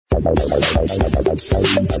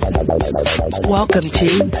Welcome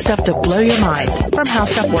to Stuff to Blow Your Mind from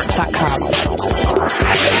HowStuffWorks.com.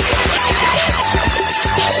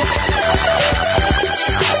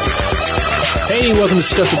 Hey, welcome to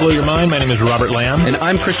Stuff to Blow Your Mind. My name is Robert Lamb. And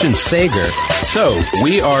I'm Christian Sager. So,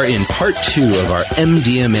 we are in part 2 of our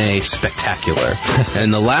MDMA Spectacular. And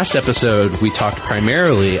in the last episode, we talked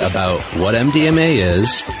primarily about what MDMA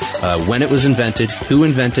is, when it was invented, who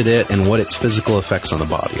invented it, and what its physical effects on the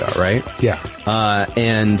body are, right? Yeah.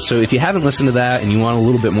 And so if you haven't listened to that and you want a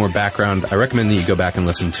little bit more background, I recommend that you go back and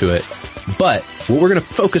listen to it. But what we're going to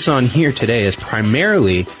focus on here today is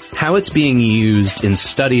primarily how it's being used in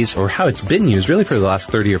studies, or how it's been used really for the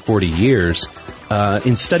last 30 or 40 years,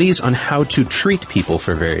 in studies on how to treat people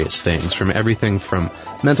for various things, from everything from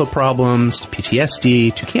mental problems to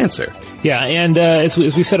PTSD to cancer. Yeah, and as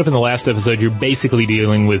we set up in the last episode, you're basically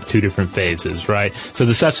dealing with two different phases, right? So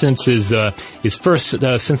the substance is first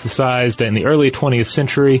synthesized in the early 20th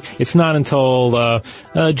century. It's not until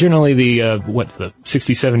generally the 60s,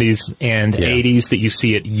 70s, and 80s that you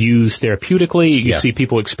see it used therapeutically. You see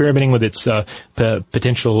people experimenting with its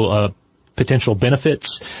potential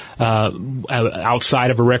benefits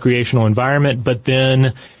outside of a recreational environment, but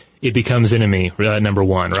then it becomes enemy number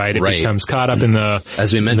one, right? It becomes caught up in the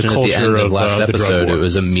as we mentioned the at the end of last the episode. It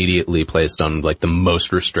was immediately placed on like the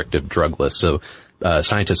most restrictive drug list, so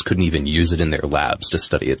scientists couldn't even use it in their labs to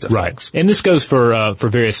study its effects. Right, and this goes for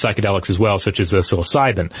various psychedelics as well, such as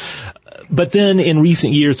psilocybin. But then in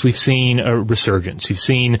recent years, we've seen a resurgence. You've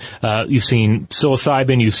seen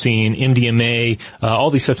psilocybin, you've seen MDMA,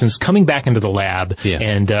 all these substances coming back into the lab,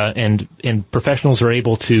 and professionals are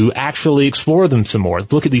able to actually explore them some more.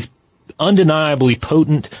 Look at these undeniably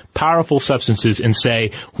potent, powerful substances and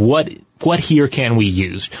say, what here can we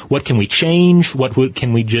use? What can we change? What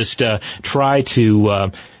can we just try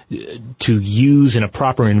to use in a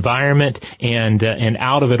proper environment and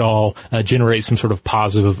out of it all generate some sort of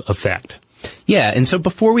positive effect. Yeah, and so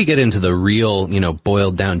before we get into the real,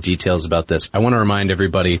 boiled down details about this, I want to remind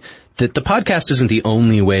everybody that the podcast isn't the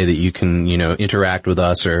only way that you can, interact with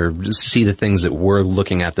us or see the things that we're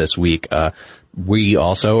looking at this week. We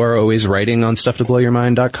also are always writing on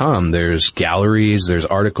StuffToBlowYourMind.com. There's galleries, there's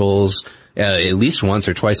articles, at least once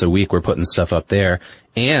or twice a week we're putting stuff up there,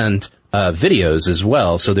 and videos as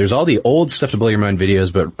well. So there's all the old Stuff to Blow Your Mind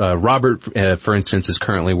videos, but Robert, for instance, is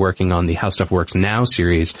currently working on the How Stuff Works Now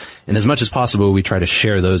series, and as much as possible, we try to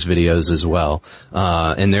share those videos as well.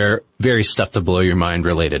 And they're very Stuff to Blow Your Mind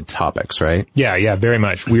related topics, right? Yeah, very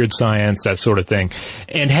much. Weird science, that sort of thing.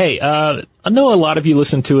 And hey, I know a lot of you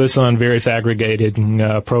listen to us on various aggregated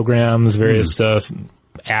programs, various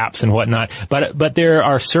apps and whatnot, but there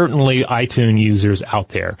are certainly iTunes users out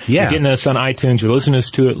there. Yeah. You're getting us on iTunes,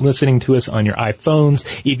 you're listening to us on your iPhones.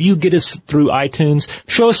 If you get us through iTunes,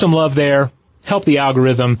 show us some love there, help the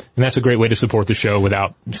algorithm, and that's a great way to support the show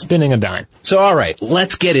without spending a dime. So alright,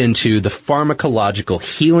 let's get into the pharmacological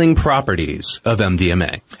healing properties of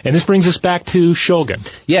MDMA. And this brings us back to Shulgin.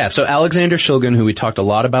 Yeah, so Alexander Shulgin, who we talked a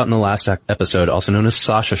lot about in the last episode, also known as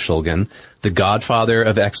Sasha Shulgin, the godfather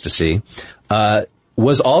of ecstasy,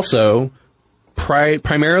 was also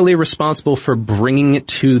primarily responsible for bringing it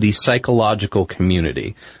to the psychological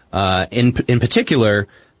community. In particular,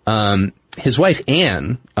 his wife,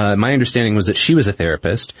 Anne, my understanding was that she was a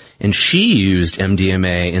therapist, and she used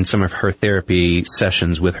MDMA in some of her therapy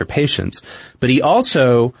sessions with her patients. But he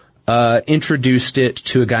also introduced it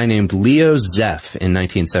to a guy named Leo Zeff in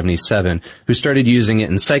 1977, who started using it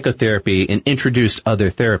in psychotherapy and introduced other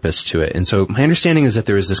therapists to it. And so my understanding is that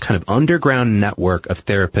there is this kind of underground network of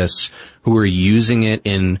therapists who were using it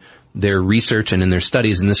in their research and in their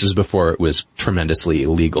studies, and this is before it was tremendously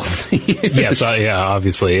illegal. Yes,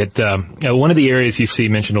 obviously. One of the areas you see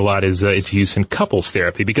mentioned a lot is its use in couples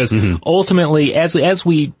therapy, because ultimately, as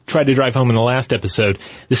we tried to drive home in the last episode,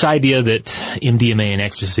 this idea that MDMA and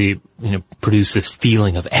ecstasy, produce this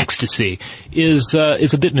feeling of ecstasy is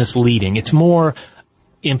a bit misleading. It's more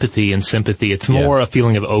empathy and sympathy. It's more a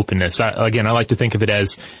feeling of openness. I like to think of it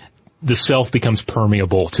as the self becomes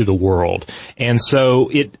permeable to the world. And so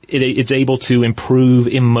it's able to improve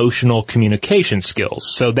emotional communication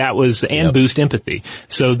skills. So that was, and boost empathy.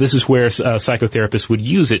 So this is where psychotherapists would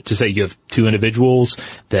use it to say you have two individuals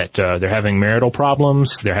that, they're having marital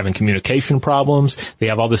problems, they're having communication problems, they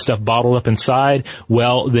have all this stuff bottled up inside.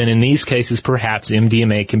 Well, then in these cases, perhaps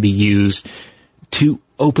MDMA can be used to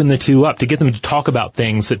open the two up, to get them to talk about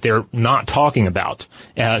things that they're not talking about.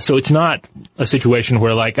 So it's not a situation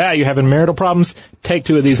where you're having marital problems, take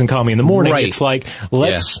two of these and call me in the morning. Right. It's like,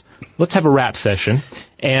 let's have a rap session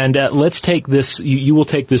And let's take this, you will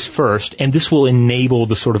take this first, and this will enable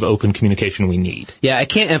the sort of open communication we need. Yeah, I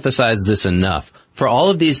can't emphasize this enough. For all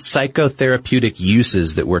of these psychotherapeutic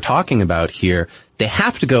uses that we're talking about here, they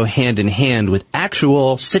have to go hand in hand with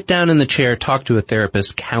actual sit down in the chair, talk to a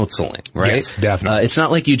therapist counseling, right? Yes, definitely. It's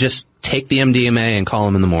not like you just take the MDMA and call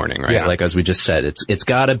them in the morning, right? Yeah. Like as we just said, it's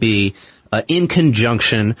gotta be in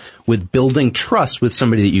conjunction with building trust with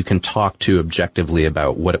somebody that you can talk to objectively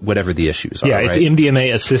about whatever the issues are. Yeah, right? it's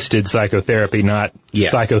MDMA-assisted psychotherapy, not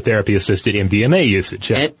psychotherapy-assisted MDMA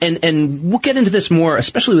usage. Yeah. And we'll get into this more,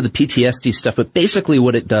 especially with the PTSD stuff, but basically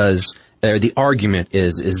what it does, or the argument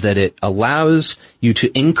is that it allows you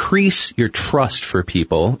to increase your trust for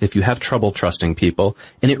people if you have trouble trusting people,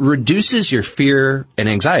 and it reduces your fear and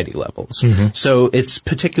anxiety levels. Mm-hmm. So it's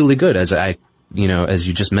particularly good, as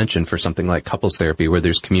you just mentioned, for something like couples therapy where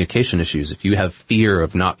there's communication issues. If you have fear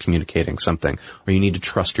of not communicating something, or you need to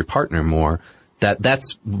trust your partner more,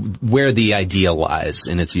 that's where the idea lies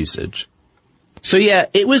in its usage. So yeah,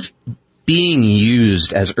 it was being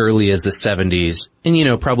used as early as the 70s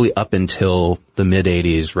and, probably up until the mid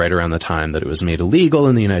 80s, right around the time that it was made illegal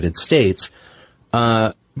in the United States.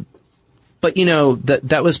 But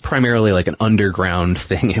that was primarily like an underground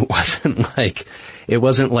thing. It wasn't like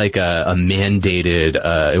a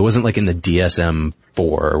mandated, it wasn't like in the DSM-4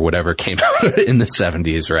 or whatever came out in the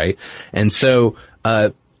 70s, right? And so,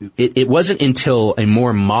 it wasn't until a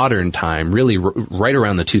more modern time, really right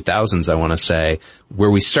around the 2000s, I want to say, where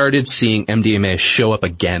we started seeing MDMA show up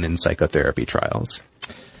again in psychotherapy trials.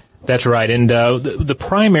 That's right. And the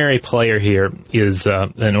primary player here is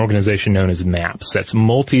an organization known as MAPS. That's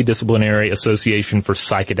Multidisciplinary Association for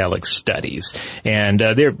Psychedelic Studies. And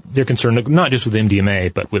they're concerned not just with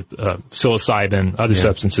MDMA, but with psilocybin, other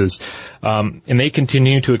substances. And they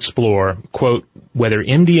continue to explore, quote, whether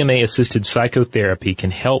MDMA-assisted psychotherapy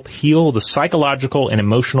can help heal the psychological and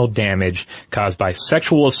emotional damage caused by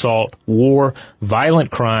sexual assault, war,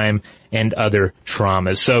 violent crime, and other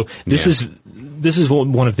traumas. So this is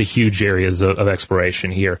one of the huge areas of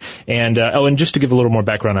exploration here. And and just to give a little more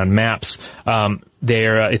background on MAPS, they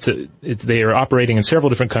are operating in several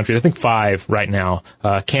different countries. I think 5 right now: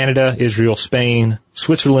 Canada, Israel, Spain,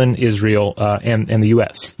 Switzerland, Israel, and the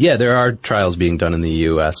U.S. Yeah, there are trials being done in the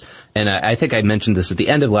U.S. And I think I mentioned this at the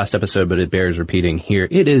end of last episode, but it bears repeating here.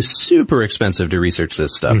 It is super expensive to research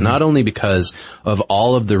this stuff, not only because of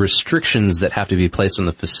all of the restrictions that have to be placed on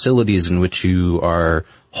the facilities in which you are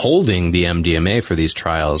holding the MDMA for these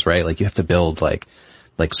trials, right? Like you have to build like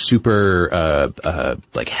super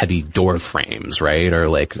like heavy door frames, right? Or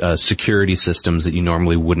like security systems that you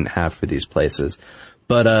normally wouldn't have for these places.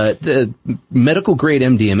 But the medical grade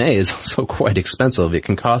MDMA is also quite expensive. It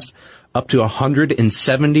can cost up to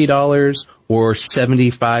 $170 or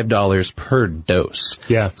 $75 per dose.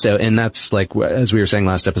 Yeah. So, and that's like, as we were saying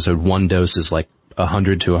last episode, one dose is like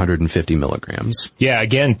 100 to 150 milligrams. Yeah,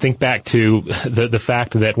 again, think back to the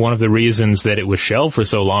fact that one of the reasons that it was shelved for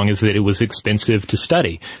so long is that it was expensive to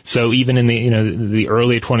study. So even in the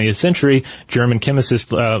early 20th century, German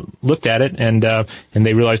chemists looked at it and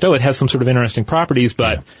they realized, it has some sort of interesting properties,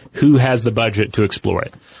 but who has the budget to explore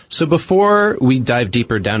it? So before we dive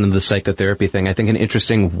deeper down into the psychotherapy thing, I think an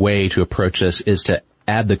interesting way to approach this is to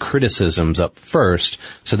add the criticisms up first.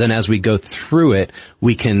 So then as we go through it,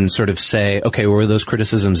 we can sort of say, okay, were those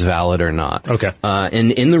criticisms valid or not? Okay.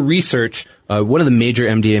 And in the research, one of the major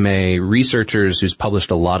MDMA researchers who's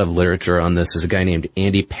published a lot of literature on this is a guy named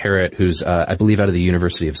Andy Parrott, who's, I believe, out of the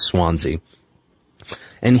University of Swansea.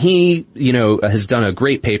 And he, has done a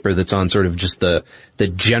great paper that's on sort of just the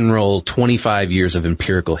general 25 years of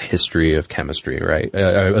empirical history of chemistry, right?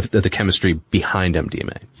 Of the chemistry behind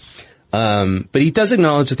MDMA. But he does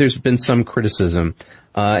acknowledge that there's been some criticism,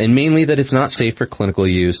 and mainly that it's not safe for clinical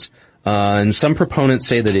use. And some proponents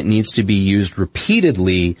say that it needs to be used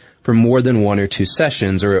repeatedly for more than 1 or 2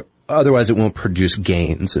 sessions, or otherwise it won't produce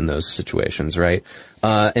gains in those situations, right?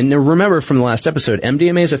 And remember from the last episode,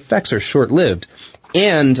 MDMA's effects are short-lived.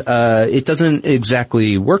 And it doesn't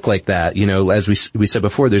exactly work like that. As we said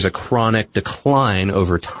before, there's a chronic decline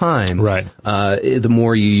over time. Right. The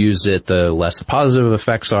more you use it, the less the positive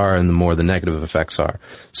effects are and the more the negative effects are.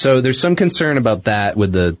 So there's some concern about that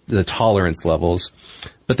with the tolerance levels.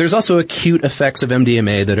 But there's also acute effects of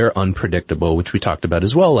MDMA that are unpredictable, which we talked about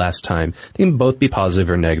as well last time. They can both be positive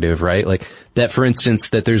or negative, right? Like that, for instance,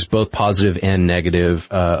 that there's both positive and negative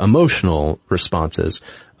emotional responses.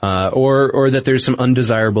 Or that there's some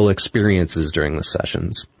undesirable experiences during the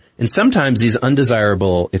sessions. And sometimes these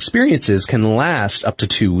undesirable experiences can last up to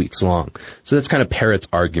 2 weeks long. So that's kind of Parrott's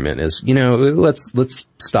argument is, let's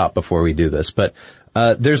stop before we do this. But,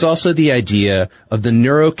 There's also the idea of the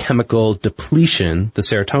neurochemical depletion, the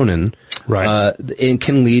serotonin, Right. It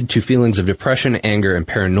can lead to feelings of depression, anger, and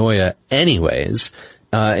paranoia anyways.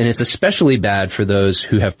 And it's especially bad for those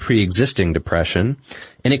who have pre-existing depression.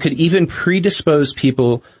 And it could even predispose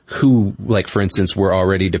people who, like, for instance, were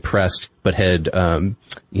already depressed but had,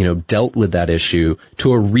 dealt with that issue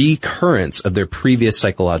to a recurrence of their previous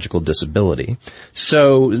psychological disability.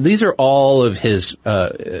 So these are all of his,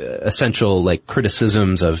 essential, like,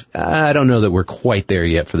 criticisms of, I don't know that we're quite there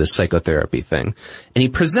yet for this psychotherapy thing. And he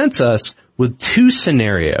presents us with two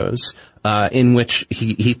scenarios in which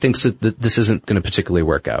he thinks that this isn't going to particularly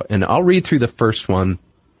work out. And I'll read through the first one,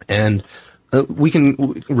 and we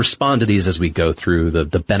can respond to these as we go through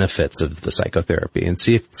the benefits of the psychotherapy and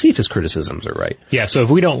see if his criticisms are right. Yeah, so if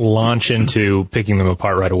we don't launch into picking them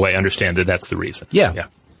apart right away, understand that that's the reason. Yeah.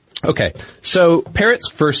 Okay, so Parrott's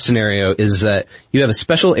first scenario is that you have a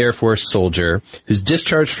Special Air Force soldier who's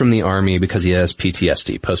discharged from the Army because he has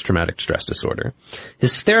PTSD, post-traumatic stress disorder.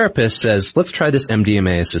 His therapist says, let's try this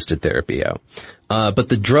MDMA-assisted therapy out. But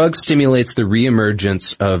the drug stimulates the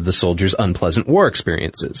reemergence of the soldier's unpleasant war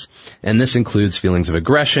experiences. And this includes feelings of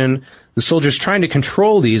aggression. The soldier's trying to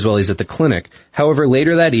control these while he's at the clinic. However,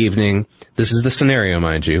 later that evening, this is the scenario,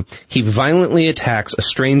 mind you, he violently attacks a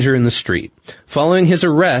stranger in the street. Following his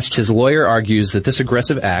arrest, his lawyer argues that this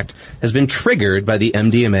aggressive act has been triggered by the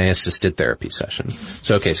MDMA-assisted therapy session.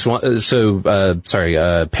 So, okay,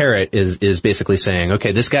 Parrott is basically saying,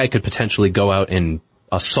 okay, this guy could potentially go out and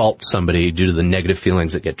assault somebody due to the negative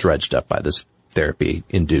feelings that get dredged up by this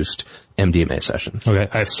therapy-induced MDMA session. Okay,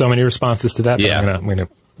 I have so many responses to that, but yeah. I'm going to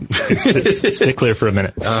stick clear for a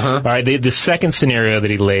minute. Uh-huh. All right, the second scenario that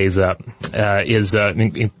he lays up involves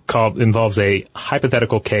a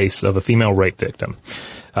hypothetical case of a female rape victim.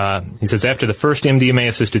 He says, after the first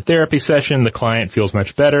MDMA-assisted therapy session, the client feels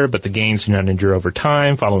much better, but the gains do not endure over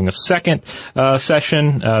time. Following a second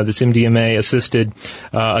session, this MDMA-assisted,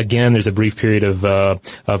 again, there's a brief period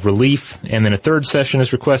of relief, and then a third session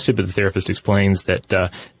is requested, but the therapist explains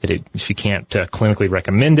that she can't clinically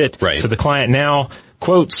recommend it. Right. So the client now,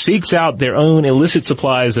 quote, seeks out their own illicit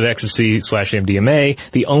supplies of ecstasy/MDMA.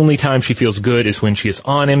 The only time she feels good is when she is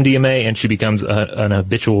on MDMA, and she becomes an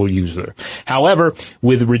habitual user. However,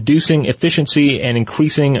 with reducing efficiency and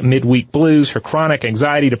increasing midweek blues, her chronic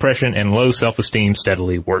anxiety, depression, and low self-esteem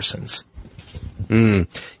steadily worsens.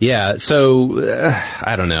 Yeah, so,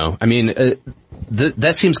 I don't know. I mean,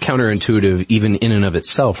 that seems counterintuitive even in and of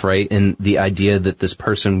itself, right? And the idea that this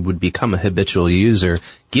person would become a habitual user,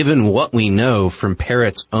 given what we know from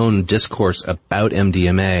Parrott's own discourse about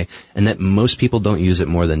MDMA, and that most people don't use it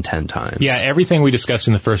more than 10 times. Yeah, everything we discussed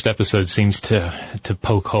in the first episode seems to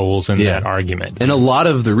poke holes in that argument. And a lot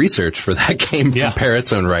of the research for that came from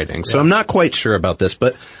Parrott's own writing. So I'm not quite sure about this,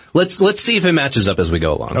 but let's see if it matches up as we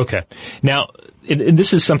go along. Okay. Now, and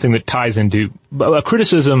this is something that ties into a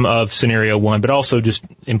criticism of scenario one, but also just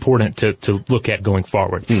important to look at going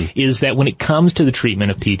forward, is that when it comes to the treatment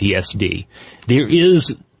of PTSD, there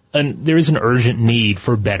is an urgent need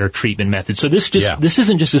for better treatment methods. So this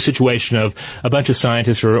isn't just a situation of a bunch of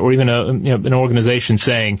scientists or even an organization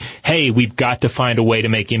saying, hey, we've got to find a way to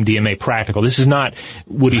make MDMA practical. This is not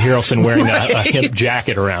Woody Harrelson wearing a hemp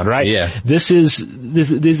jacket around, right? Yeah.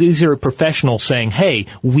 These are professionals saying, hey,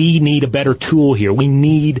 we need a better tool here. We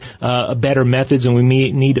need better methods, and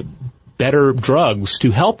we need better drugs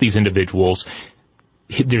to help these individuals.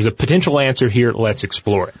 There's a potential answer here. Let's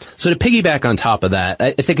explore it. So to piggyback on top of that,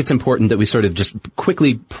 I think it's important that we sort of just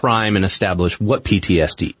quickly prime and establish what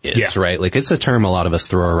PTSD is, right? Like, it's a term a lot of us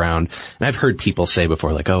throw around. And I've heard people say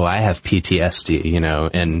before, like, oh, I have PTSD,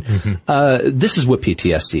 and this is what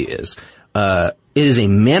PTSD is. It is a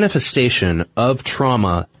manifestation of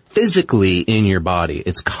trauma physically in your body.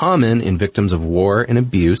 It's common in victims of war and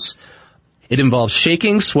abuse. It involves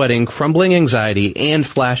shaking, sweating, crumbling anxiety, and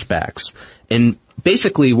flashbacks. And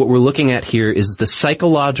basically, what we're looking at here is the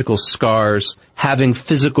psychological scars having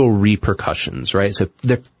physical repercussions, right? So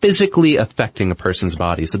they're physically affecting a person's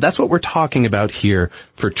body. So that's what we're talking about here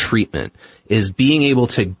for treatment, is being able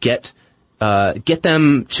to get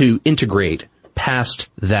them to integrate past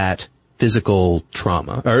that physical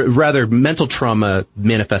trauma, or rather mental trauma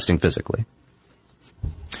manifesting physically.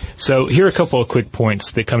 So here are a couple of quick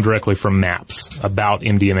points that come directly from MAPS about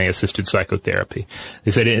MDMA-assisted psychotherapy.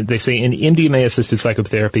 They say in MDMA-assisted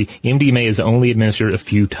psychotherapy, MDMA is only administered a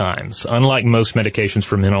few times, unlike most medications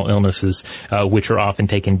for mental illnesses, which are often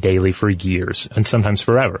taken daily for years and sometimes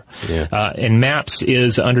forever. Yeah. And MAPS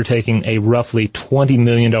is undertaking a roughly $20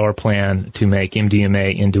 million plan to make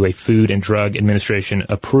MDMA into a Food and Drug Administration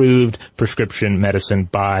approved prescription medicine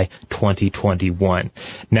by 2021.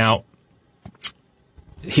 Now,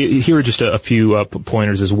 here are just a few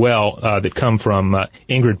pointers as well that come from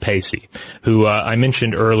Ingrid Pacey, who I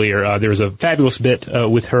mentioned earlier. There was a fabulous bit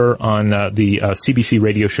with her on the CBC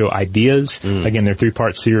radio show Ideas. Again, their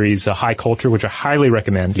 3-part series, High Culture, which I highly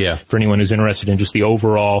recommend for anyone who's interested in just the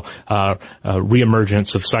overall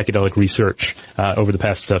reemergence of psychedelic research over the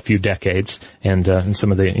past few decades and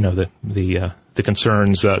some of the the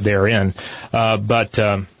concerns therein. But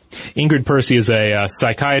Ingrid Percy is a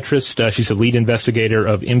psychiatrist. She's a lead investigator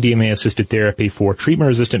of MDMA-assisted therapy for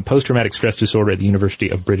treatment-resistant post-traumatic stress disorder at the University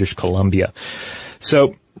of British Columbia.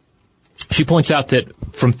 So she points out that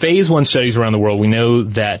from phase 1 studies around the world, we know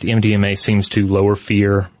that MDMA seems to lower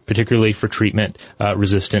fear, particularly for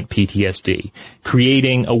treatment-resistant PTSD,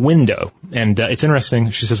 creating a window. And it's interesting,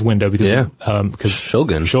 she says window, because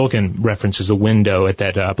Shulgin references a window at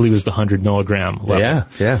that, I believe it was the 100 milligram level.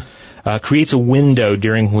 Yeah. Creates a window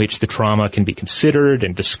during which the trauma can be considered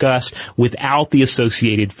and discussed without the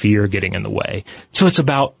associated fear getting in the way. So it's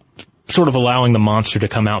about sort of allowing the monster to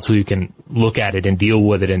come out so you can look at it and deal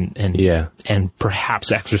with it and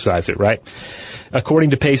perhaps exercise it, right? According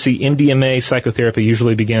to Pacey, MDMA psychotherapy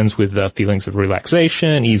usually begins with feelings of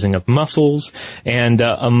relaxation, easing of muscles, and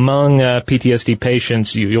among PTSD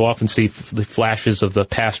patients, you'll often see the flashes of the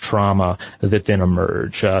past trauma that then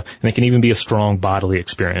emerge. And it can even be a strong bodily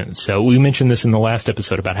experience. So we mentioned this in the last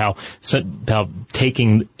episode about how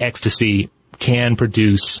taking ecstasy can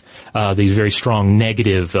produce these very strong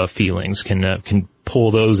negative feelings, can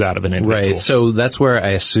pull those out of an individual. Right. So that's where I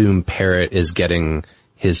assume Parrott is getting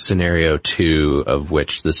his scenario 2, of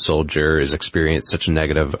which the soldier is experiencing such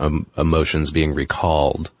negative emotions being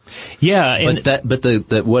recalled. Yeah,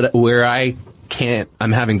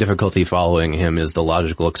 I'm having difficulty following him is the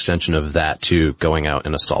logical extension of that to going out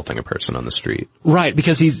and assaulting a person on the street. Right,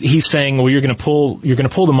 because he's saying, well, you're going to pull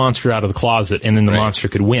the monster out of the closet and then the monster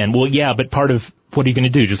could win. Well, yeah, but part of what are you going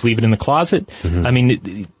to do? Just leave it in the closet? Mm-hmm. I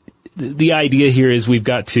mean, the idea here is we've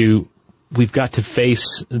got to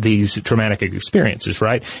face these traumatic experiences,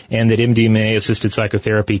 right? And that MDMA-assisted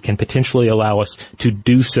psychotherapy can potentially allow us to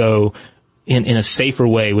do so in a safer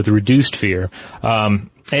way with reduced fear.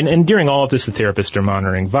 And during all of this, the therapists are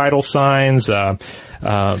monitoring vital signs.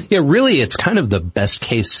 Really, it's kind of the best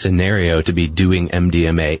case scenario to be doing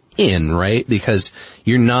MDMA in, right? Because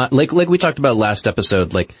you're not, like we talked about last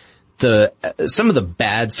episode, like, some of the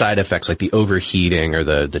bad side effects, like the overheating or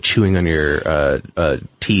the chewing on your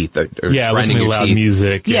teeth or listening to loud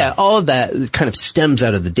music. Yeah, all of that kind of stems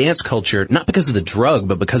out of the dance culture, not because of the drug,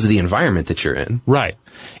 but because of the environment that you're in. Right.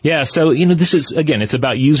 Yeah, so, this is, again, it's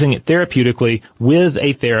about using it therapeutically with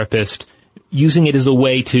a therapist, using it as a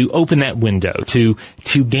way to open that window, to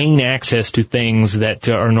gain access to things that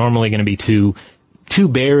are normally going to be too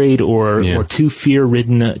buried or too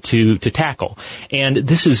fear-ridden to tackle. And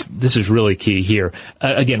this is really key here.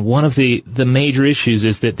 Again, one of the major issues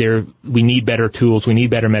is that we need better tools, we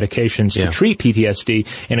need better medications to treat PTSD.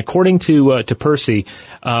 And according to Percy,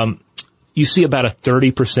 you see about a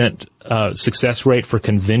 30% success rate for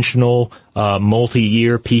conventional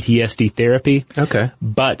multi-year PTSD therapy. Okay.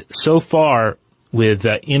 But so far with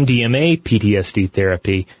MDMA PTSD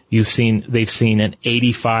therapy, they've seen an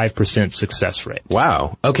 85% success rate.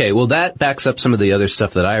 Wow. Okay, well that backs up some of the other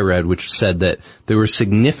stuff that I read, which said that there were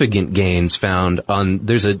significant gains found on,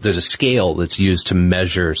 there's a scale that's used to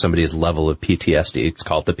measure somebody's level of PTSD. It's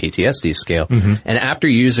called the PTSD scale. Mm-hmm. And after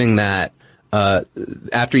using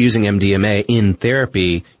MDMA in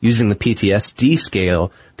therapy, using the PTSD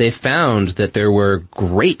scale, they found that there were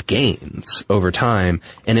great gains over time.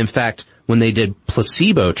 And in fact, when they did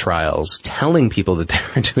placebo trials telling people that they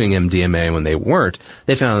were doing MDMA when they weren't,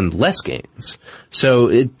 they found less gains. So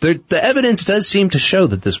the evidence does seem to show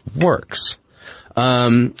that this works.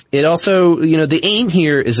 It also, the aim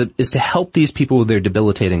here is to help these people with their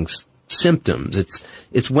debilitating symptoms.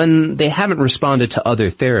 It's when they haven't responded to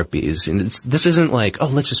other therapies, and this isn't like, oh,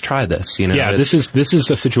 let's just try this. Yeah, this is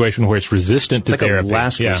a situation where it's resistant to therapy. Like a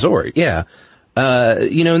last resort. Yeah.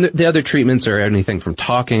 And the other treatments are anything from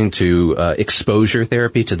talking to exposure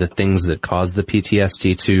therapy to the things that cause the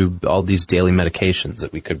PTSD to all these daily medications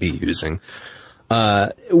that we could be using.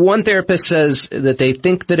 One therapist says that they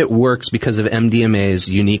think that it works because of MDMA's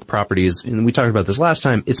unique properties. And we talked about this last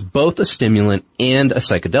time. It's both a stimulant and a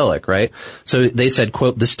psychedelic, right? So they said,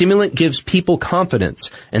 quote, the stimulant gives people confidence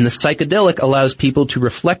and the psychedelic allows people to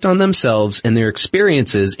reflect on themselves and their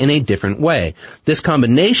experiences in a different way. This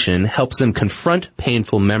combination helps them confront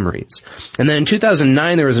painful memories. And then in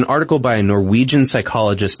 2009, there was an article by a Norwegian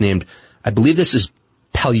psychologist named, I believe this is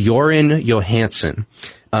Paljorin Johansen.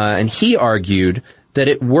 And he argued that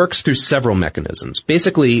it works through several mechanisms.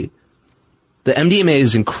 Basically, the MDMA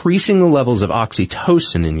is increasing the levels of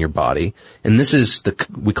oxytocin in your body, and this is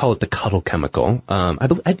we call it the cuddle chemical. I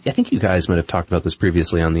think you guys might have talked about this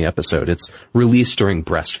previously on the episode. It's released during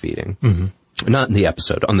breastfeeding. Mm-hmm. Not in the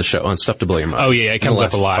episode, on the show, on Stuff to Blow Your Mind. Oh yeah, it comes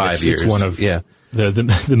up a lot. 5 years. It's one of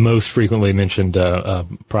the most frequently mentioned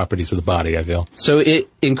properties of the body, I feel. So it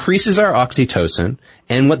increases our oxytocin,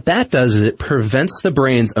 and what that does is it prevents the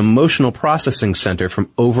brain's emotional processing center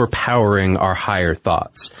from overpowering our higher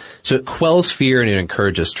thoughts. So it quells fear and it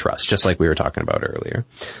encourages trust, just like we were talking about earlier.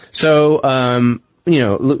 So,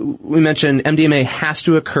 we mentioned MDMA has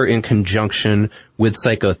to occur in conjunction with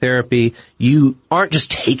psychotherapy. You aren't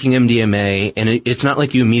just taking MDMA, and it's not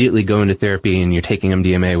like you immediately go into therapy and you're taking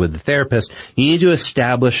MDMA with the therapist. You need to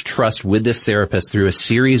establish trust with this therapist through a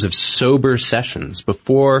series of sober sessions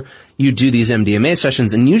before you do these MDMA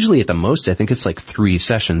sessions. And usually at the most, I think it's like 3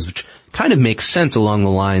 sessions, which kind of makes sense along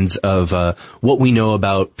the lines of what we know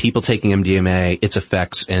about people taking MDMA, its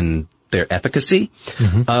effects, and their efficacy.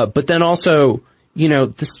 Mm-hmm. But then also,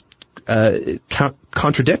 this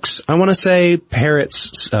contradicts, I want to say,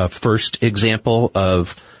 Parrott's first example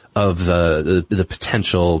of the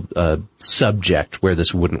potential subject where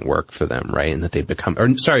this wouldn't work for them, right? And that they'd become,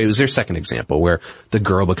 it was their second example where the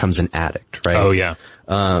girl becomes an addict, right? Oh yeah.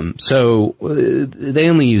 So they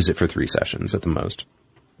only use it for 3 sessions at the most.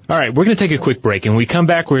 All right, we're going to take a quick break, and when we come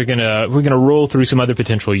back, we're going to roll through some other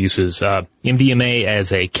potential uses. MDMA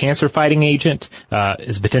as a cancer-fighting agent,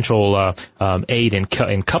 as a potential aid in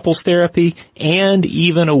couples therapy, and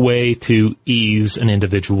even a way to ease an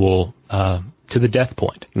individual to the death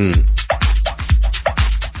point.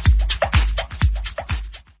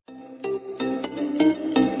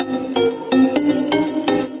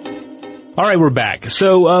 All right, we're back.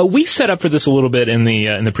 So we set up for this a little bit in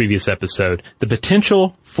the previous episode. The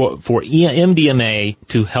potential for MDMA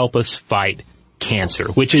to help us fight cancer,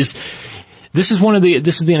 which is this is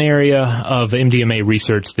an area of MDMA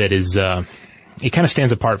research that is it kind of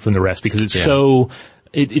stands apart from the rest because it's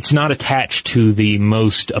it's not attached to the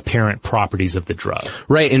most apparent properties of the drug.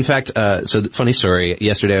 Right. In fact, so funny story.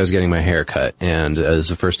 Yesterday I was getting my hair cut, and it was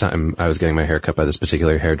the first time I was getting my hair cut by this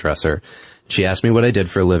particular hairdresser. She asked me what I did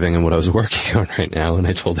for a living and what I was working on right now, and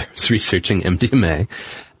I told her I was researching MDMA.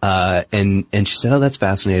 And she said, "Oh, that's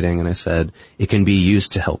fascinating." And I said, "It can be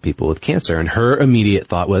used to help people with cancer." And her immediate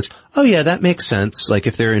thought was, "Oh yeah, that makes sense. Like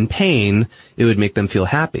if they're in pain, it would make them feel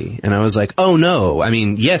happy." And I was like, "Oh no. I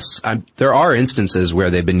mean, yes, there are instances where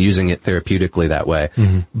they've been using it therapeutically that way.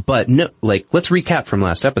 Mm-hmm. But no, like let's recap from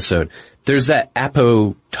last episode. There's that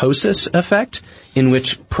apoptosis effect in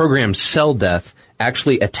which programmed cell death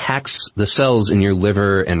actually attacks the cells in your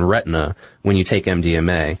liver and retina when you take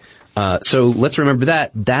MDMA. So let's remember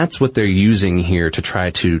that. That's what they're using here to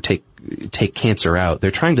try to take cancer out.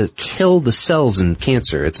 They're trying to kill the cells in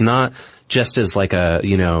cancer. It's not just as like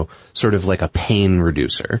a, sort of like a pain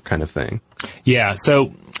reducer kind of thing. Yeah.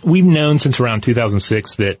 So we've known since around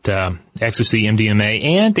 2006 that ecstasy, MDMA,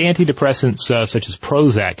 and antidepressants such as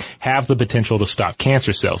Prozac have the potential to stop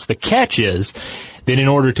cancer cells. The catch is that in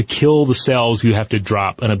order to kill the cells, you have to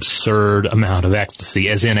drop an absurd amount of ecstasy,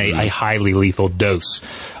 as in a highly lethal dose.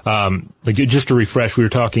 Just to refresh, we were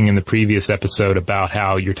talking in the previous episode about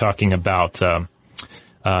how you're talking about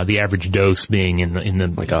the average dose being in the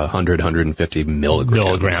like 150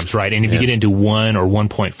 milligrams, right? And if you get into 1 or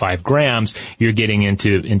 1.5 grams, you're getting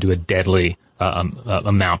into a deadly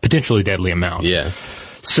amount, potentially deadly amount. Yeah.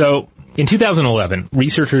 So in 2011,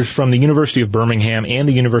 researchers from the University of Birmingham and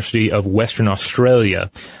the University of Western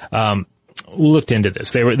Australia looked into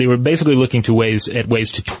this. They were basically looking to ways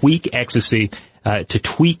to tweak ecstasy, to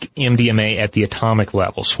tweak MDMA at the atomic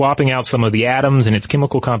level, swapping out some of the atoms and its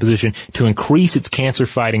chemical composition to increase its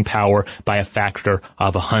cancer-fighting power by a factor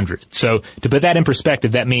of 100. So to put that in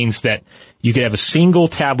perspective, that means that you could have a single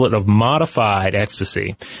tablet of modified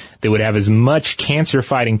ecstasy that would have as much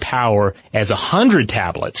cancer-fighting power as 100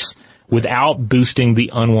 tablets without boosting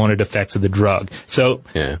the unwanted effects of the drug. So,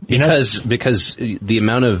 because the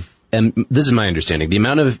amount of, this is my understanding, the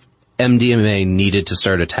amount of MDMA needed to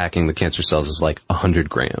start attacking the cancer cells is like 100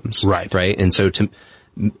 grams. Right. Right? And so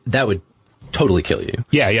that would totally kill you.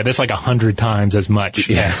 Yeah, that's like 100 times as much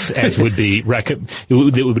as would be,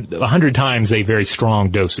 100 times a very strong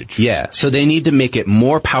dosage. Yeah, so they need to make it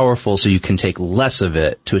more powerful so you can take less of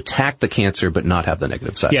it to attack the cancer but not have the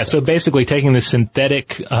negative side effects. So basically taking the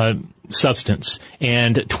synthetic substance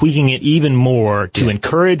and tweaking it even more to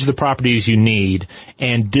encourage the properties you need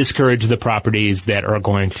and discourage the properties that are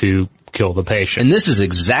going to kill the patient. And this is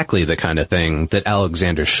exactly the kind of thing that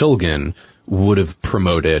Alexander Shulgin would have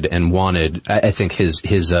promoted and wanted. I think his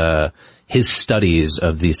his studies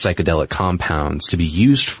of these psychedelic compounds to be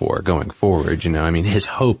used for going forward. You know, I mean, his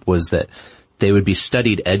hope was that they would be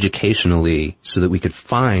studied educationally so that we could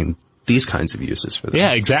find these kinds of uses for them.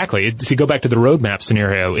 Yeah, exactly. If you go back to the roadmap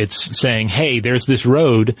scenario, it's saying, hey, there's this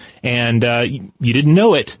road, and you didn't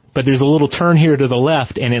know it, but there's a little turn here to the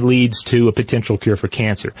left, and it leads to a potential cure for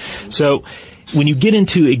cancer. So when you get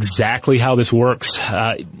into exactly how this works,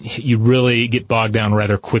 you really get bogged down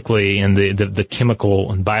rather quickly in the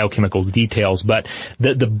chemical and biochemical details. But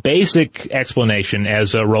the basic explanation,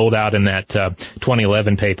 as rolled out in that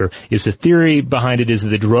 2011 paper, is the theory behind it is that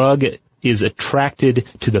the drug is attracted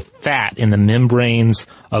to the fat in the membranes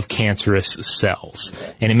of cancerous cells.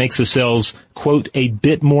 And it makes the cells, quote, a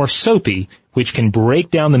bit more soapy, which can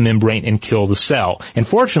break down the membrane and kill the cell. And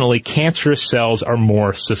fortunately, cancerous cells are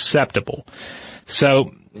more susceptible.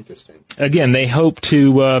 So, again, they hope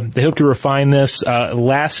to refine this.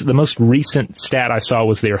 The most recent stat I saw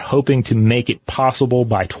was they're hoping to make it possible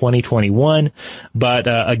by 2021. But,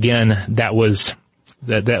 again, that was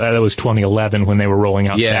 2011 when they were rolling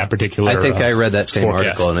out that particular. I think I read that same forecast.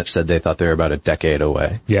 article, and it said they thought they were about a decade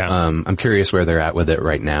away. Yeah. I'm curious where they're at with it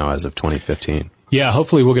right now as of 2015. Yeah,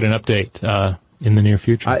 hopefully we'll get an update in the near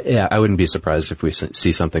future. I wouldn't be surprised if we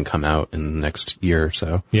see something come out in the next year or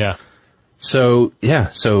so. Yeah. So,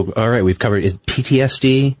 all right, we've covered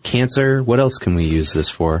PTSD, cancer. What else can we use this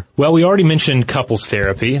for? Well, we already mentioned couples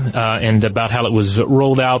therapy, and about how it was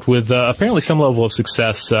rolled out with apparently some level of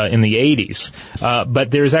success in the 80s. But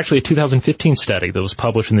there's actually a 2015 study that was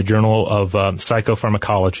published in the Journal of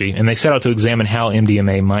Psychopharmacology, and they set out to examine how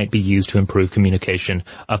MDMA might be used to improve communication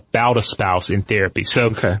about a spouse in therapy. So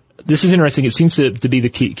This is interesting. It seems to be the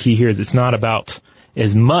key here is it's not about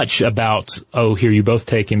as much about, here you both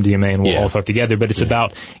take MDMA and we'll all talk together, but it's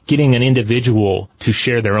about getting an individual to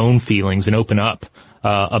share their own feelings and open up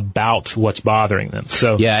about what's bothering them.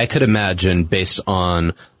 So yeah, I could imagine, based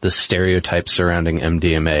on the stereotypes surrounding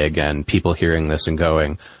MDMA, again, people hearing this and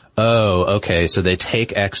going, oh, okay, so they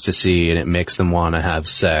take ecstasy and it makes them want to have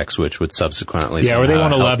sex, which would subsequently or they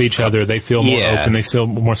want to love each other, they feel more open, they feel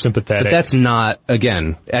more sympathetic. But that's not,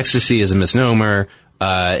 again, ecstasy is a misnomer.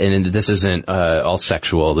 And this isn't all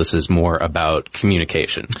sexual. This is more about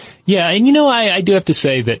communication. Yeah, and I do have to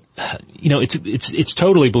say that it's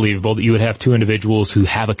totally believable that you would have two individuals who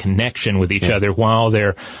have a connection with each other while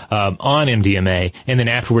they're on MDMA, and then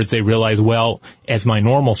afterwards they realize, well, as my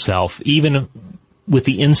normal self, even with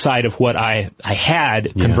the insight of what I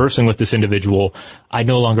had conversing with this individual, I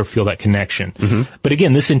no longer feel that connection. Mm-hmm. But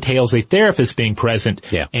again, this entails a therapist being present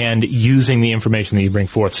and using the information that you bring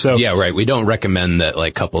forth. So yeah, right. We don't recommend that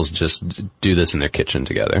couples just do this in their kitchen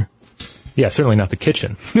together. Yeah, certainly not the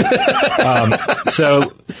kitchen.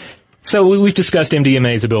 So we've discussed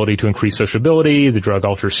MDMA's ability to increase sociability. The drug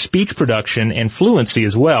alters speech production and fluency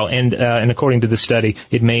as well. And according to the study,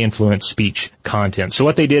 it may influence speech content. So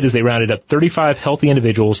what they did is they rounded up 35 healthy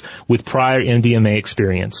individuals with prior MDMA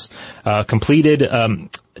experience, completed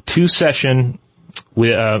 2-session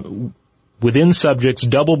within subjects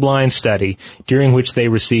double-blind study during which they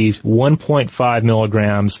received 1.5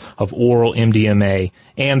 milligrams of oral MDMA,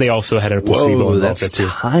 and they also had a placebo. Whoa, that's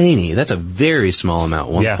tiny. That's a very small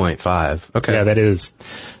amount, 1.5. Okay. Yeah, that is.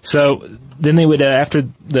 So then they would, after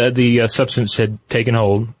the substance had taken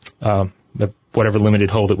hold, whatever limited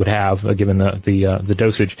hold it would have, given the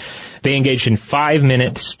dosage, they engaged in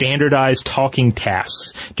 5-minute standardized talking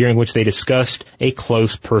tasks during which they discussed a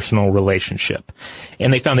close personal relationship.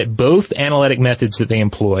 And they found that both analytic methods that they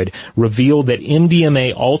employed revealed that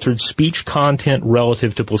MDMA altered speech content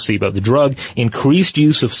relative to placebo. The drug increased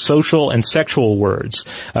use of social and sexual words,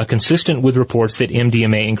 consistent with reports that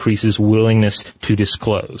MDMA increases willingness to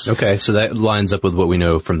disclose. Okay, so that lines up with what we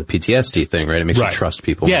know from the PTSD thing, right? It makes you trust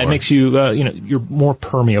people more. Yeah, it makes you, you're more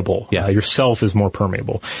permeable. Yeah. Your self is more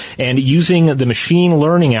permeable. And using the machine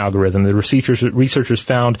learning algorithm, the researchers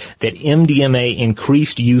found that MDMA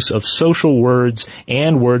increased use of social words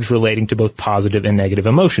and words relating to both positive and negative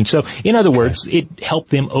emotions. So, in other words, it helped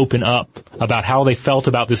them open up about how they felt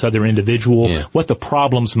about this other individual, what the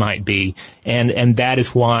problems might be, and that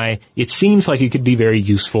is why it seems like it could be very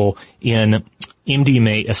useful in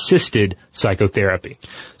MDMA-assisted psychotherapy.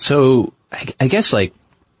 So, I guess,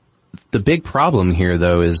 the big problem here,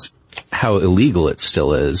 though, is how illegal it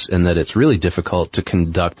still is, and that it's really difficult to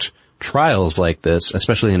conduct trials like this,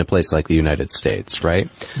 especially in a place like the United States, right?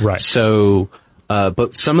 Right. So,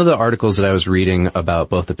 but some of the articles that I was reading about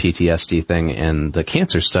both the PTSD thing and the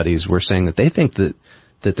cancer studies were saying that they think that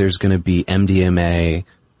there's going to be MDMA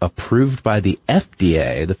approved by the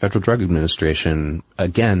FDA, the Federal Drug Administration,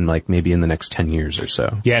 again, like maybe in the next 10 years or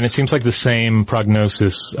so. Yeah, and it seems like the same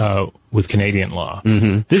prognosis with Canadian law.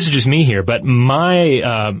 Mm-hmm. This is just me here, but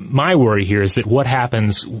my worry here is that what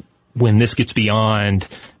happens when this gets beyond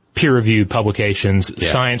peer-reviewed publications,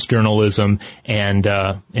 science journalism, and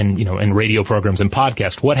radio programs and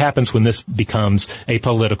podcasts. What happens when this becomes a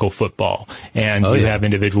political football? And you have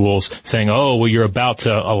individuals saying, "Oh, well, you're about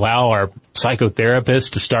to allow our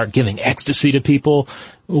psychotherapists to start giving ecstasy to people."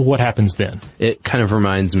 What happens then? It kind of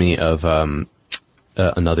reminds me of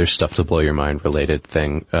another stuff to blow your mind related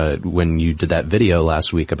thing when you did that video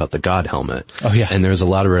last week about the God helmet. Oh yeah. And there was a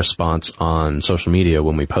lot of response on social media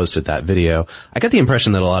when we posted that video. I got the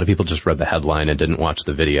impression that a lot of people just read the headline and didn't watch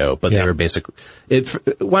the video, but they were basically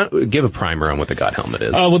give a primer on what the God helmet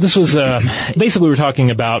is. Well, this was basically we were talking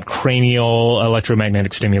about cranial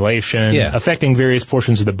electromagnetic stimulation affecting various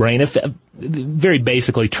portions of the brain, very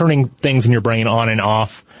basically turning things in your brain on and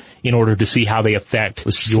off in order to see how they affect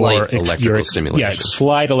slight electrical stimulation. Yeah,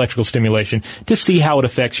 slight electrical stimulation to see how it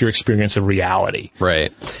affects your experience of reality.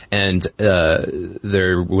 Right. And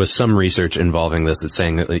there was some research involving this that's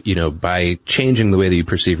saying that, by changing the way that you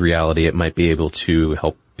perceive reality, it might be able to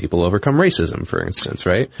help people overcome racism, for instance,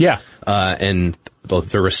 right? Yeah. And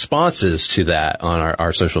the responses to that on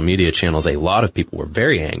our social media channels, a lot of people were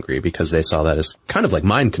very angry because they saw that as kind of like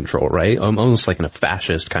mind control, right? Almost like in a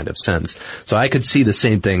fascist kind of sense. So I could see the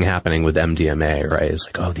same thing happening with MDMA, right? It's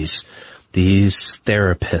like, oh, these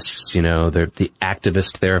therapists, they're the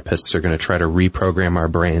activist therapists are going to try to reprogram our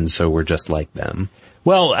brains so we're just like them.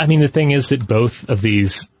 Well, I mean, the thing is that both of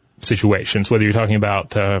these situations, whether you're talking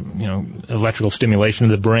about, electrical stimulation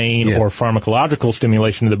of the brain or pharmacological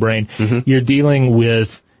stimulation of the brain, you're dealing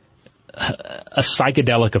with a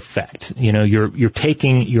psychedelic effect. You're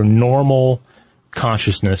taking your normal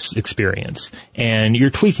consciousness experience and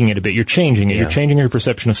you're tweaking it a bit. You're changing it. You're changing your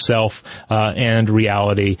perception of self, and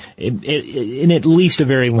reality in at least a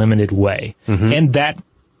very limited way. And that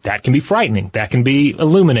can be frightening. That can be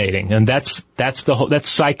illuminating, and that's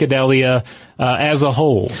psychedelia as a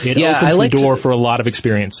whole. It opens the door for a lot of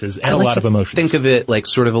experiences and a lot of emotions. Think of it like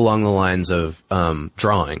sort of along the lines of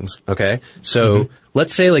drawings. Okay, so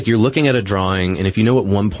let's say like you're looking at a drawing, and if you know what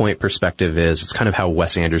one point perspective is, it's kind of how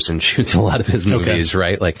Wes Anderson shoots a lot of his movies,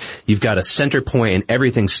 right? Like you've got a center point, and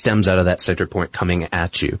everything stems out of that center point coming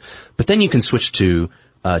at you. But then you can switch to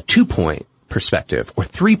 2-point perspective or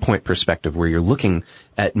 3-point perspective where you're looking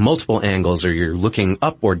at multiple angles or you're looking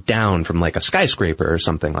up or down from like a skyscraper or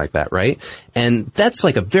something like that, right? And that's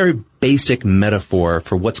like a very basic metaphor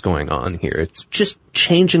for what's going on here. It's just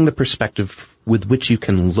changing the perspective with which you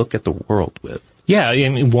can look at the world with. Yeah,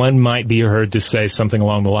 and one might be heard to say something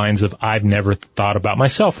along the lines of, I've never thought about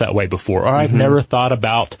myself that way before, or I've never thought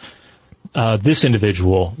about this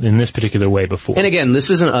individual in this particular way before. And again, this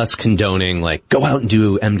isn't us condoning, like, go out and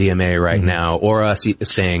do MDMA right now, or us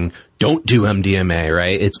saying, don't do MDMA,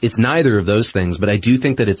 right? It's neither of those things, but I do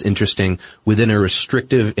think that it's interesting within a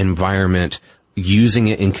restrictive environment, using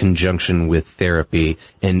it in conjunction with therapy,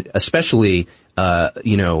 and especially, in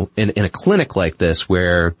a clinic like this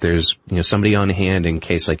where there's, somebody on hand in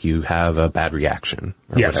case, like, you have a bad reaction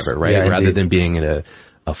or whatever, right? Yeah, rather than being at a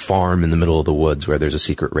farm in the middle of the woods where there's a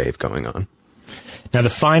secret rave going on. Now, the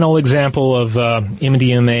final example of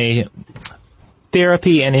MDMA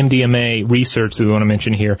therapy and MDMA research that we want to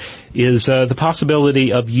mention here is the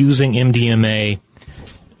possibility of using MDMA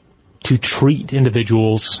to treat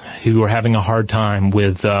individuals who are having a hard time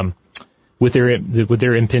with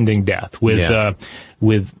their impending death, with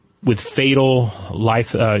fatal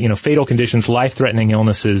fatal conditions, life-threatening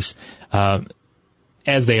illnesses,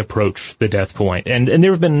 as they approach the death point. And there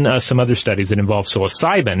have been some other studies that involve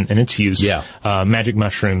psilocybin and its use, magic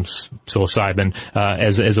mushrooms, psilocybin,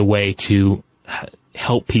 as a way to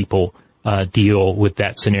help people deal with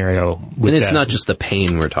that scenario. And it's not just the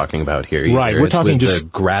pain we're talking about here either. Right, we're talking with just the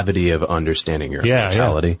gravity of understanding your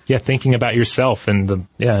mortality. Yeah, thinking about yourself and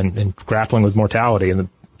and grappling with mortality and the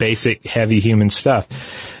basic heavy human stuff.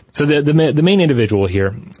 So the main individual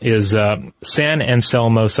here is San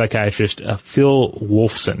Anselmo psychiatrist Phil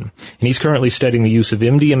Wolfson, and he's currently studying the use of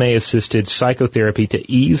MDMA-assisted psychotherapy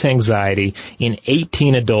to ease anxiety in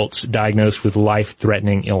 18 adults diagnosed with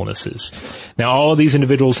life-threatening illnesses. Now, all of these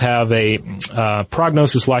individuals have a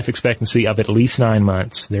prognosis life expectancy of at least 9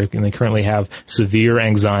 months. They currently have severe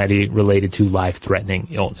anxiety related to life-threatening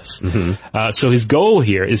illness. So his goal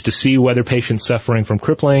here is to see whether patients suffering from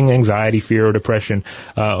crippling anxiety, fear, or depression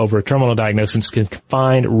over a terminal diagnosis can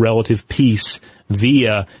find relative peace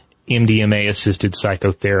via MDMA-assisted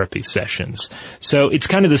psychotherapy sessions. So it's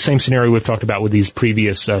kind of the same scenario we've talked about with these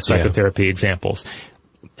previous psychotherapy examples.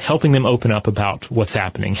 helping them open up about what's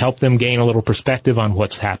happening, help them gain a little perspective on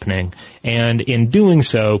what's happening, and in doing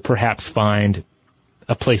so, perhaps find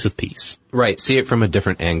a place of peace. Right. See it from a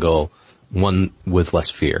different angle, one with less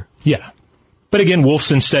fear. Yeah. But again,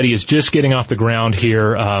 Wolfson's study is just getting off the ground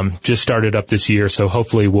here, just started up this year, so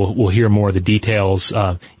hopefully we'll hear more of the details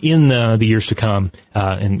in the years to come,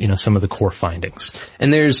 and some of the core findings.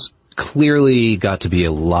 And there's clearly got to be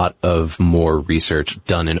a lot of more research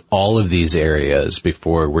done in all of these areas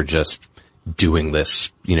before we're just doing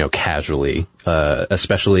this, casually,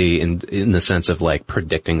 especially in the sense of like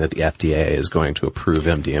predicting that the FDA is going to approve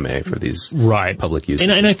MDMA for these public use.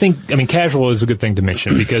 And I think, casual is a good thing to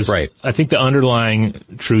mention because I think the underlying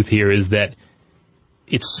truth here is that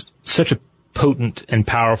it's such a potent and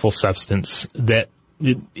powerful substance that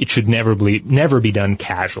it should never be done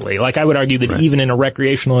casually. Like I would argue that even in a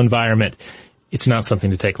recreational environment, it's not something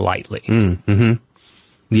to take lightly. Mm-hmm.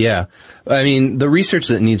 Yeah. The research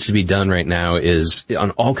that needs to be done right now is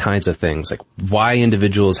on all kinds of things, like why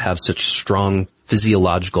individuals have such strong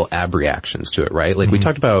physiological abreactions to it, right? Like we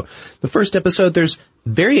talked about the first episode, there's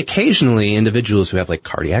very occasionally individuals who have like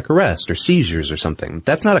cardiac arrest or seizures or something.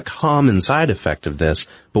 That's not a common side effect of this,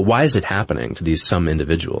 but why is it happening to some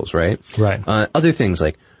individuals, right? Right. Other things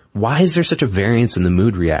like, why is there such a variance in the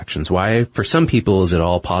mood reactions? Why, for some people, is it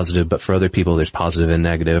all positive, but for other people, there's positive and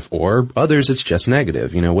negative, or others, it's just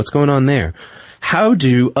negative? What's going on there? How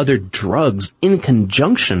do other drugs in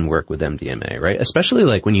conjunction work with MDMA, right? Especially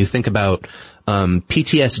like when you think about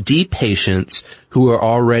PTSD patients who are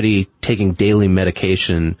already taking daily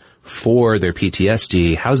medication for their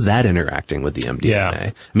PTSD, how's that interacting with the MDMA?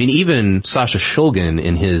 Yeah. Even Sasha Shulgin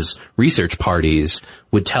in his research parties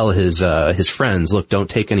would tell his friends, look, don't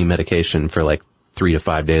take any medication for like 3 to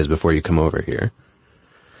 5 days before you come over here.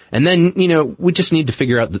 And then, we just need to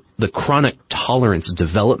figure out the chronic tolerance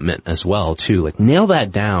development as well, too. Like, nail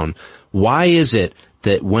that down. Why is it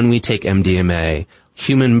that when we take MDMA,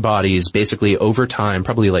 human bodies basically over time,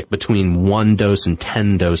 probably like between 1 dose and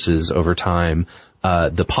 10 doses over time,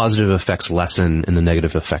 the positive effects lessen and the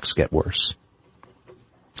negative effects get worse?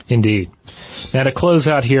 Indeed. Now, to close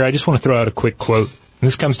out here, I just want to throw out a quick quote.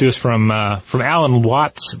 This comes to us from Alan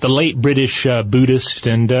Watts, the late British Buddhist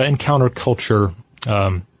and counterculture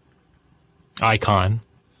icon,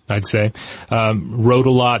 I'd say. Wrote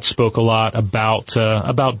a lot, spoke a lot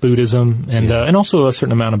about Buddhism and also a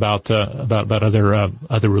certain amount about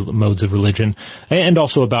other modes of religion, and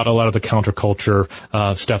also about a lot of the counterculture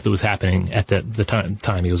stuff that was happening at the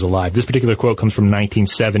time he was alive. This particular quote comes from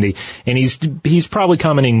 1970, and he's probably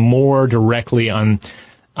commenting more directly on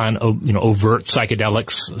overt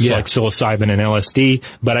psychedelics like psilocybin and LSD,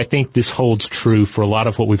 but I think this holds true for a lot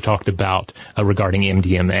of what we've talked about regarding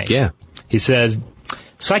MDMA. Yeah. He says,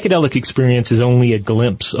 psychedelic experience is only a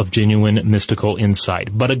glimpse of genuine mystical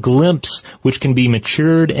insight, but a glimpse which can be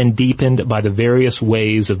matured and deepened by the various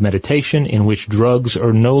ways of meditation in which drugs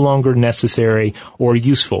are no longer necessary or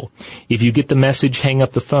useful. If you get the message, hang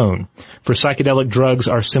up the phone. For psychedelic drugs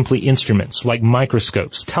are simply instruments like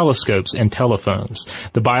microscopes, telescopes, and telephones.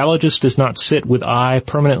 The biologist does not sit with eye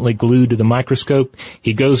permanently glued to the microscope.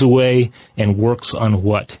 He goes away and works on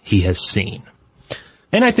what he has seen.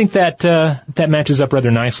 And I think that matches up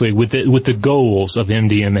rather nicely with the goals of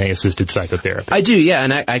MDMA-assisted psychotherapy. I do, yeah,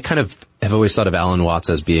 and I kind of have always thought of Alan Watts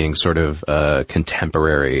as being sort of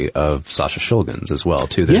contemporary of Sasha Shulgin's as well,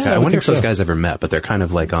 too. I wonder if those guys ever met, but they're kind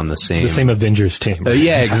of like on the same Avengers team.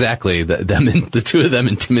 Yeah, exactly. The two of them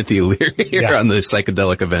and Timothy Leary are on the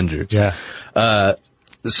psychedelic Avengers. Yeah.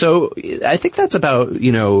 So I think that's about,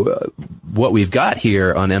 what we've got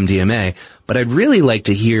here on MDMA, but I'd really like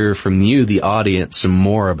to hear from you, the audience, some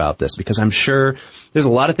more about this, because I'm sure there's a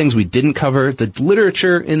lot of things we didn't cover. The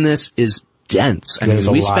literature in this is dense.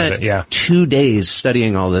 We spent 2 days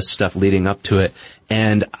studying all this stuff leading up to it,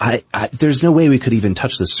 and there's no way we could even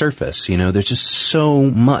touch the surface. There's just so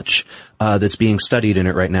much that's being studied in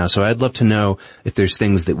it right now. So I'd love to know if there's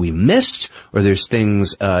things that we missed, or there's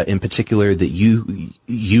things in particular that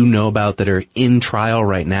you know about that are in trial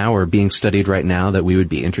right now or being studied right now that we would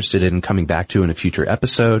be interested in coming back to in a future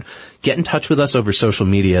episode. Get in touch with us over social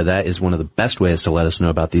media. That is one of the best ways to let us know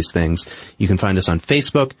about these things. You can find us on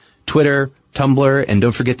Facebook, Twitter, Tumblr, and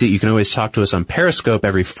don't forget that you can always talk to us on Periscope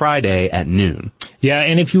every Friday at noon. Yeah,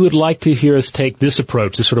 and if you would like to hear us take this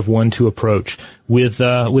approach, this sort of 1-2 approach with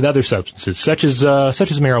other substances, such as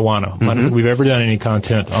marijuana. I don't think we've ever done any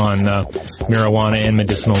content on marijuana and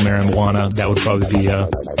medicinal marijuana. That would probably be an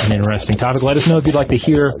interesting topic. Let us know if you'd like to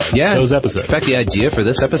hear those episodes. In fact, the idea for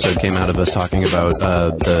this episode came out of us talking about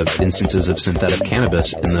the instances of synthetic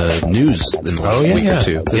cannabis in the news in the last week or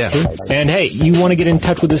two. That's true. And hey, you want to get in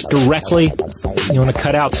touch with us directly, you want to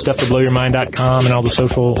cut out stufftoblowyourmind.com and all the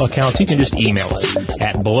social accounts, you can just email us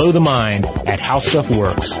at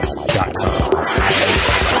blowthemind@howstuffworks.com.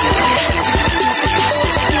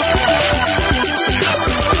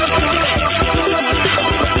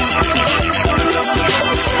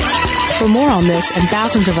 For more on this and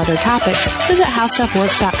thousands of other topics, visit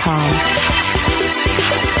howstuffworks.com.